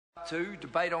2,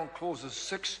 debate on clauses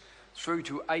 6 through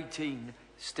to 18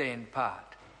 stand part.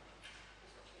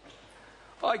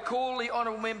 I call the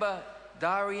Honourable Member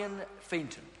Darian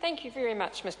Fenton. Thank you very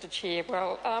much, Mr Chair.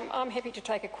 Well, I'm happy to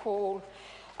take a call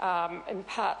in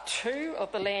part 2 of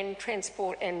the Land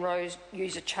Transport and Road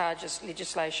User Charges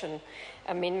Legislation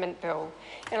Amendment Bill.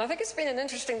 And I think it's been an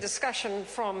interesting discussion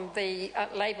from the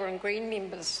Labour and Green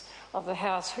members of the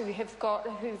House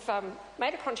who've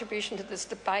made a contribution to this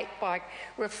debate by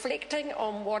reflecting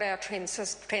on what our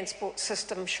transport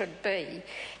system should be,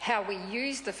 how we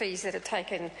use the fees that are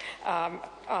taken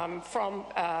from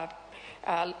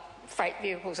freight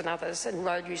vehicles and others and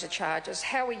road user charges,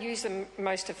 how we use them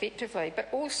most effectively, but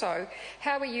also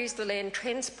how we use the Land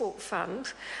Transport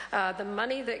Fund, the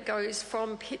money that goes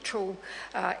from petrol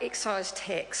excise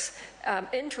tax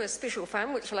into a special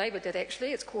fund, which Labor did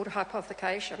actually, it's called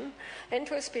hypothecation,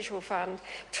 into a special fund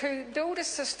to build a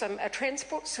system, a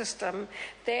transport system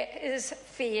that is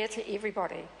fair to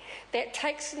everybody, that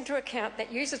takes into account,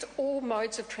 that uses all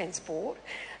modes of transport,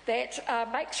 that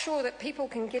makes sure that people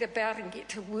can get about and get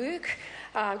to work,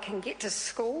 can get to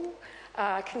school,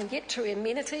 can get to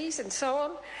amenities and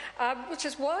so on, which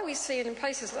is why we see it in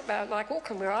places like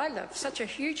Auckland, where I live, such a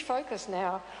huge focus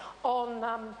now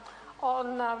on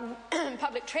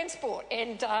public transport.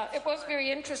 And it was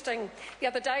very interesting the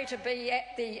other day to be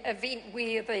at the event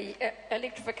where the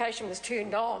electrification was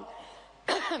turned on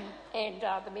and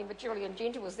the member Julian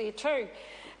Gentle was there too,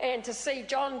 and to see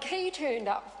John Key turned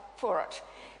up for it.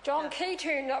 John Key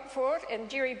turned up for it, and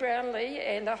Jerry Brownlee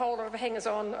and a whole lot of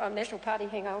hangers-on, National Party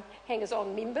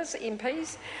hangers-on members,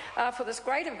 MPs, for this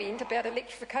great event about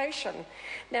electrification.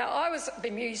 Now, I was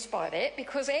bemused by that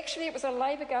because actually it was a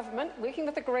Labor government working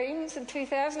with the Greens in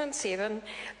 2007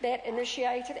 that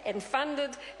initiated and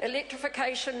funded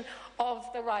electrification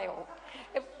of the rail.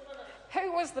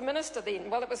 Who was the minister then?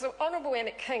 Well, it was the Honourable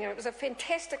Annette King, and it was a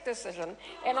fantastic decision.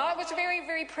 And I was very,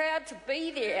 very proud to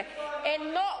be there.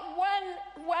 And not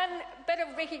one bit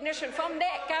of recognition from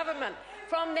that government.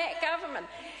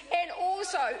 And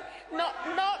also, not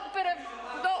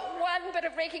one bit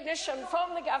of recognition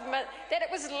from the government that it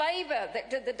was Labor that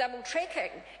did the double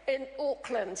tracking in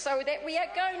Auckland, so that we are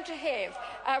going to have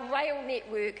a rail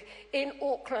network in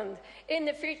Auckland in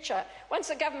the future, once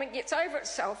the government gets over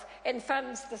itself and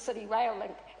funds the city rail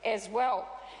link as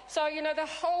well. So, you know, the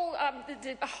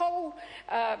whole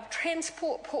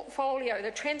transport portfolio,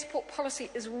 the transport policy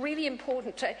is really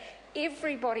important to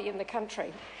everybody in the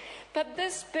country. But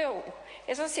this bill,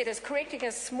 as I said, is correcting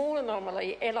a small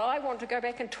anomaly, and I want to go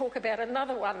back and talk about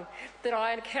another one that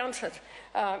I encountered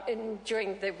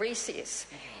during the recess.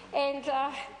 And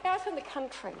out in the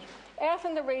country, out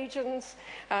in the regions,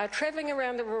 travelling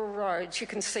around the rural roads, you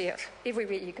can see it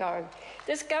everywhere you go.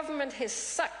 This government has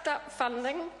sucked up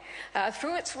funding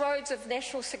through its roads of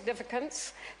national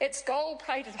significance, its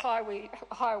gold-plated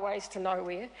highways to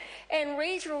nowhere, and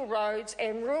regional roads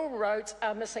and rural roads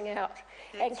are missing out.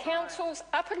 And councils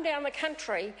up and down the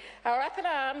country are up in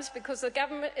arms because the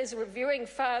government is reviewing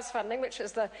FARS funding, which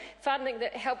is the funding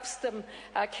that helps them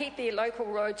keep their local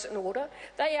roads in order.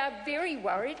 They are very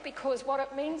worried because what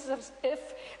it means is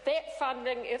if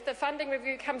the funding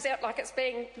review comes out like it's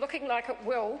looking like it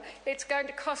will, it's going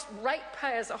to cost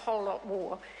ratepayers a whole lot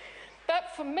more.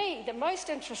 But for me, the most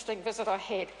interesting visit I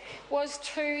had was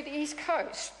to the East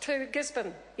Coast, to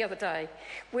Gisborne the other day,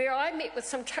 where I met with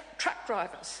some truck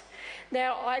drivers.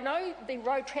 Now, I know the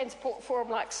Road Transport Forum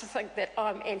likes to think that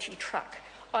I'm anti-truck.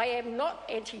 I am not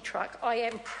anti-truck, I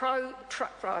am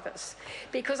pro-truck drivers,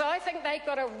 because I think they've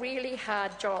got a really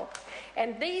hard job.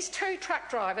 And these two truck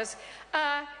drivers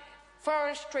are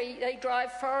they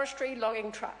drive forestry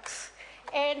logging trucks.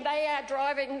 And they are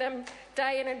driving them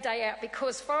day in and day out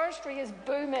because forestry is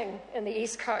booming in the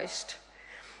East Coast.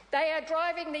 They are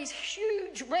driving these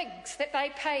huge rigs that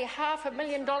they pay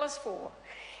 $500,000 for.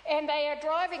 And they are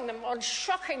driving them on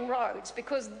shocking roads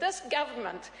because this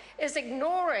government is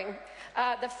ignoring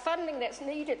the funding that's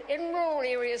needed in rural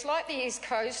areas like the East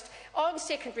Coast on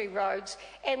secondary roads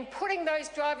and putting those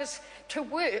drivers to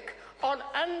work on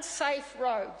unsafe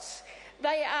roads.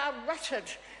 They are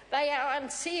rutted, they are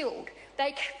unsealed,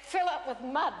 they fill up with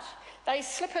mud, they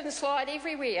slip and slide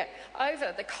everywhere,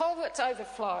 the culverts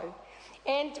overflow.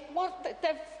 And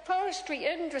the forestry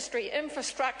industry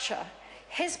infrastructure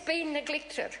has been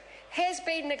neglected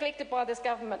by this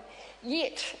government.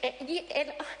 Yet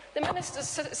and the minister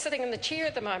sitting in the chair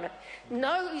at the moment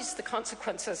knows the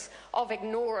consequences of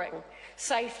ignoring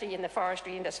safety in the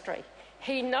forestry industry.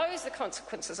 He knows the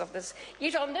consequences of this.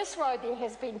 Yet on this road there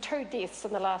has been 2 deaths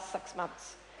in the last 6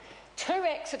 months. 2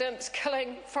 accidents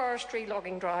killing forestry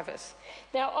logging drivers.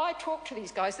 Now, I talk to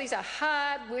these guys. These are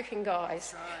hard-working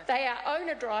guys. They are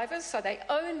owner-drivers, so they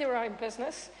own their own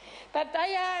business, but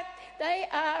they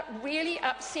are really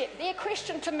upset. Their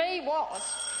question to me was,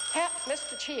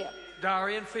 Mr Chair,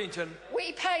 Darian Fenton.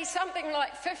 We pay something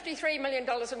like $53 million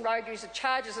in road user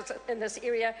charges in this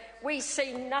area. We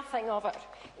see nothing of it.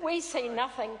 We see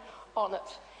nothing on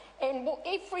it. And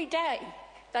every day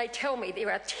they tell me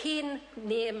there are 10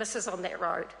 near misses on that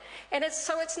road. And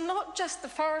it's not just the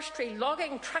forestry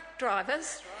logging truck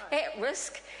drivers at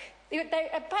risk.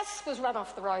 A bus was run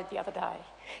off the road the other day.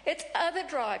 It's other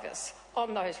drivers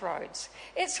on those roads.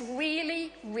 It's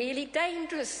really, really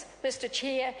dangerous, Mr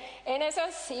Chair. And as I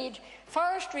said,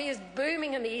 forestry is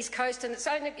booming in the East Coast, and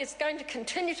it's going to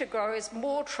continue to grow as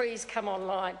more trees come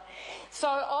online. So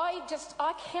I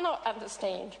cannot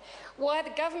understand why the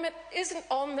government isn't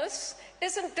on this,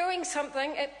 isn't doing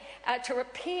something to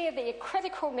repair the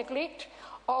critical neglect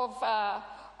of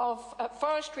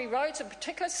forestry roads, in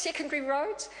particular secondary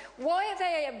roads. Why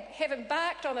they have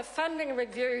embarked on a funding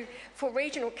review for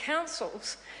regional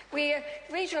councils, where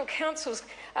regional councils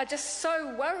are just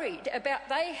so worried about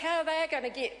how they're going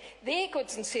to get their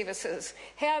goods and services,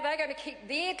 how they're going to keep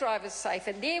their drivers safe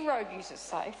and their road users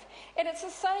safe. And it's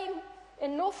the same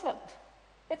in Northland.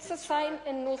 It's the same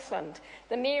in Northland.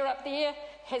 The mayor up there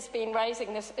has been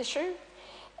raising this issue,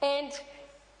 and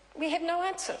we have no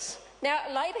answers. Now,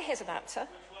 Labor has an answer.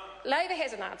 Labor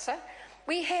has an answer.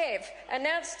 We have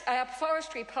announced our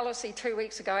forestry policy 2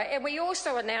 weeks ago, and we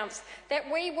also announced that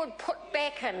we would put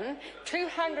back in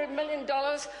 $200 million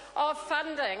of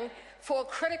funding for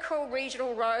critical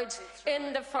regional roads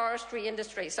in the forestry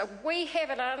industry. So we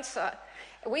have an answer.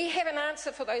 We have an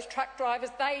answer for those truck drivers.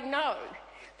 They know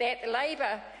that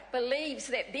Labor believes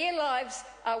that their lives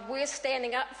are worth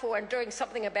standing up for and doing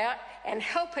something about, and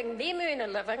helping them earn a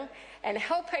living, and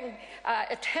helping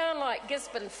a town like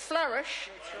Gisborne flourish,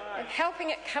 and helping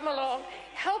it come along,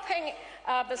 helping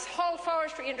this whole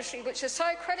forestry industry, which is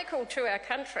so critical to our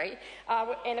country.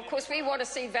 And of course we want to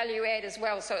see value add as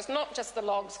well, so it's not just the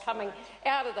logs coming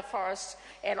out of the forests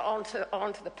and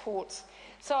onto the ports.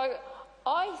 So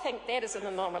I think that is an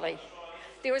anomaly.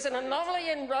 There is an anomaly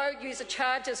in road user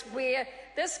charges where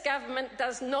this government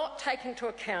does not take into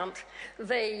account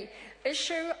the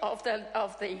issue of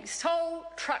the sole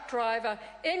truck driver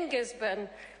in Gisborne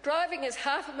driving his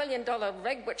 $500,000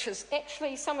 rig, which is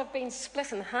actually, some have been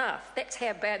split in half. That's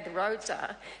how bad the roads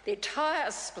are. Their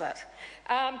tyres split.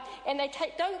 And they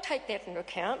don't take that into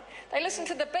account. They listen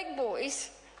to the big boys.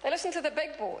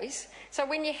 So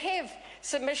when you have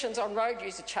submissions on road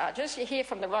user charges, you hear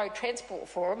from the Road Transport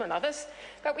Forum and others,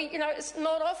 but it's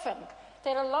not often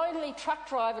that a lonely truck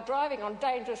driver driving on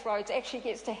dangerous roads actually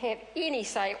gets to have any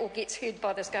say or gets heard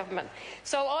by this government.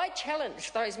 So I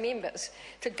challenge those members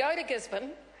to go to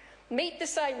Gisborne, meet the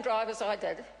same drivers I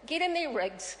did, get in their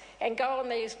rigs and go on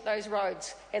those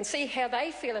roads and see how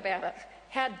they feel about it,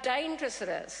 how dangerous it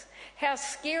is, how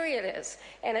scary it is.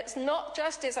 And it's not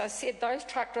just, as I said, those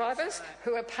truck drivers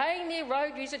who are paying their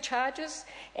road user charges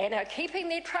and are keeping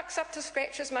their trucks up to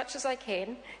scratch as much as they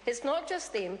can. It's not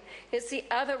just them, it's the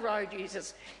other road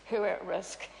users who are at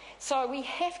risk. So we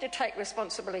have to take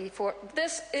responsibility for it.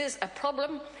 This is a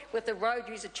problem with the road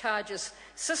user charges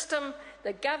system.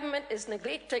 The government is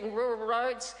neglecting rural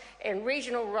roads and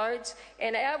regional roads,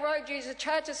 and our road user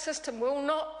charges system will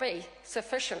not be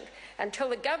sufficient until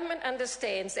the government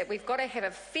understands that we've got to have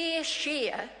a fair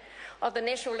share of the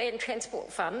National Land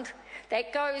Transport Fund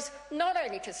that goes not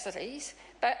only to cities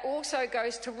but also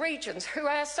goes to regions who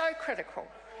are so critical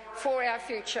for our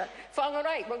future.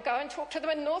 Whangarei, we'll go and talk to them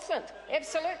in Northland,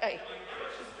 absolutely.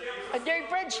 A new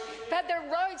bridge, but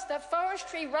the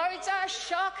forestry roads are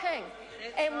shocking.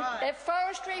 The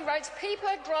forestry roads, people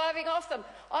are driving off them.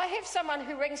 I have someone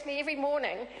who rings me every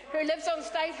morning who lives on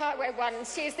State Highway 1 and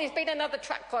says there's been another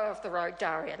truck go off the road,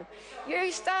 Darian.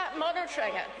 You start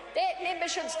monitoring it. That member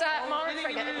should start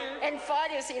monitoring it and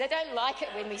fight us. They don't like it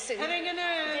when we see it. Hitting a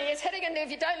nerve. Yes, hitting a nerve.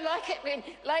 You don't like it when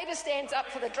Labor stands up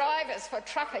for the drivers, for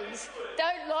truckies.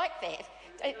 Don't like that.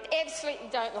 I absolutely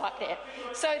don't like that.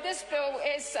 So this bill,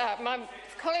 as my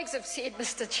colleagues have said,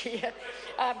 Mr Chair,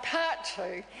 part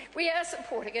 2, we are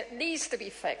supporting it. It needs to be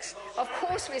fixed. Of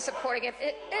course we're supporting it.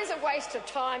 It is a waste of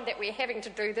time that we're having to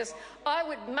do this. I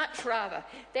would much rather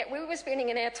that we were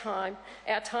spending our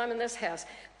time in this House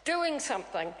doing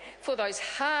something for those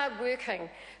hard-working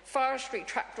forestry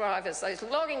truck drivers, those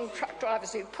logging truck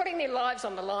drivers who are putting their lives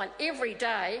on the line every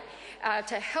day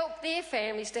to help their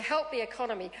families, to help the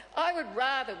economy. I would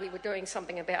rather we were doing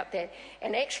something about that.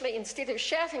 And actually, instead of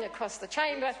shouting across the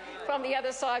chamber from the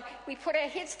other side, we put our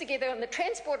heads together in the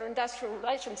Transport and Industrial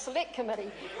Relations Select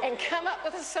Committee and come up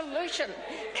with a solution.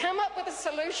 Come up with a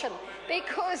solution,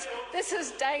 because this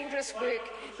is dangerous work,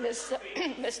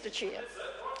 Mr. Chair.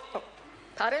 Oh,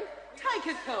 pardon?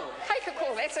 Take a call. Take a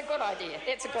call. That's a good idea.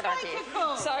 That's a good idea. Take a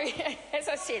call. So, as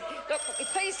I said, look,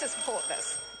 please to support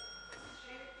this.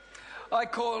 I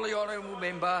call the honourable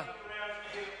member,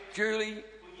 Julie,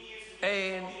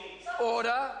 and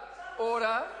order.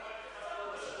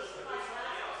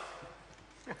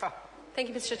 Thank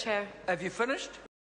you, Mr. Chair. Have you finished?